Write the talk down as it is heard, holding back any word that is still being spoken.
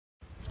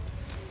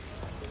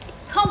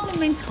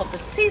compliment of the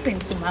season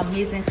to my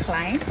amazing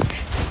clients,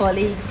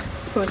 colleagues,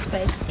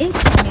 prospects,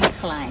 incoming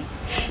clients.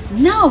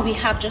 Now we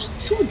have just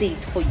 2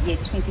 days for year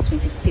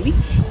 2023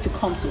 to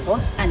come to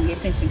us and year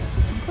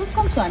 2022 to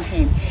come to an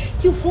end.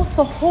 You've worked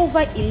for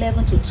over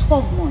 11 to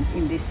 12 months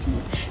in this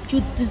year.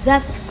 You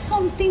deserve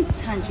something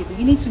tangible.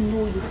 You need to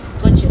know you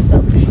got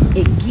yourself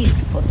a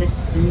gift for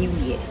this new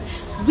year.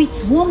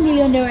 With 1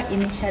 million naira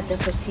initial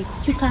deposit,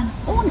 you can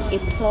own a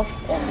plot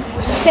of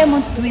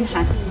Fairmont Green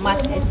and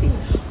Smart Estate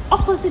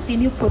opposite the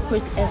new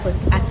proposed airport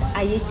at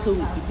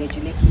Ayetoro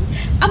Ibejuleki.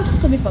 I'm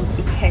just coming from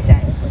Ikeja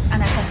Airport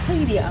and I can tell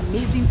you the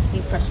amazing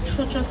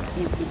infrastructures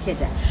in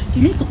Ikeja.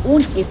 You need to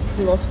own a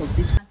plot of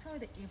this. I can tell you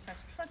the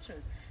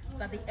infrastructures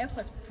that the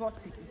airport brought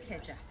to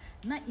Ikeja.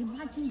 Now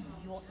imagine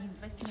your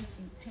investment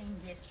in 10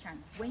 years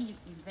time when you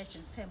invest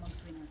in Fairmont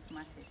Green and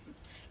Smart Estate.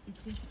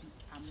 It's going to be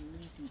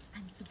amazing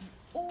and to be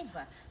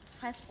over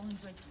 500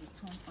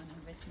 return on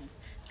investment.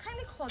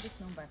 Kindly call this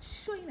number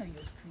showing on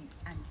your screen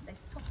and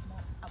let's talk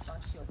more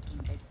about your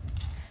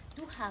investment.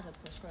 Do have a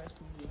prosperous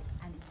new year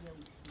and a year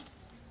with peace.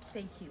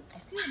 Thank you. I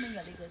still remain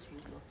your Lagos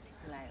Realtor,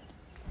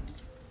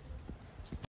 Titilayo.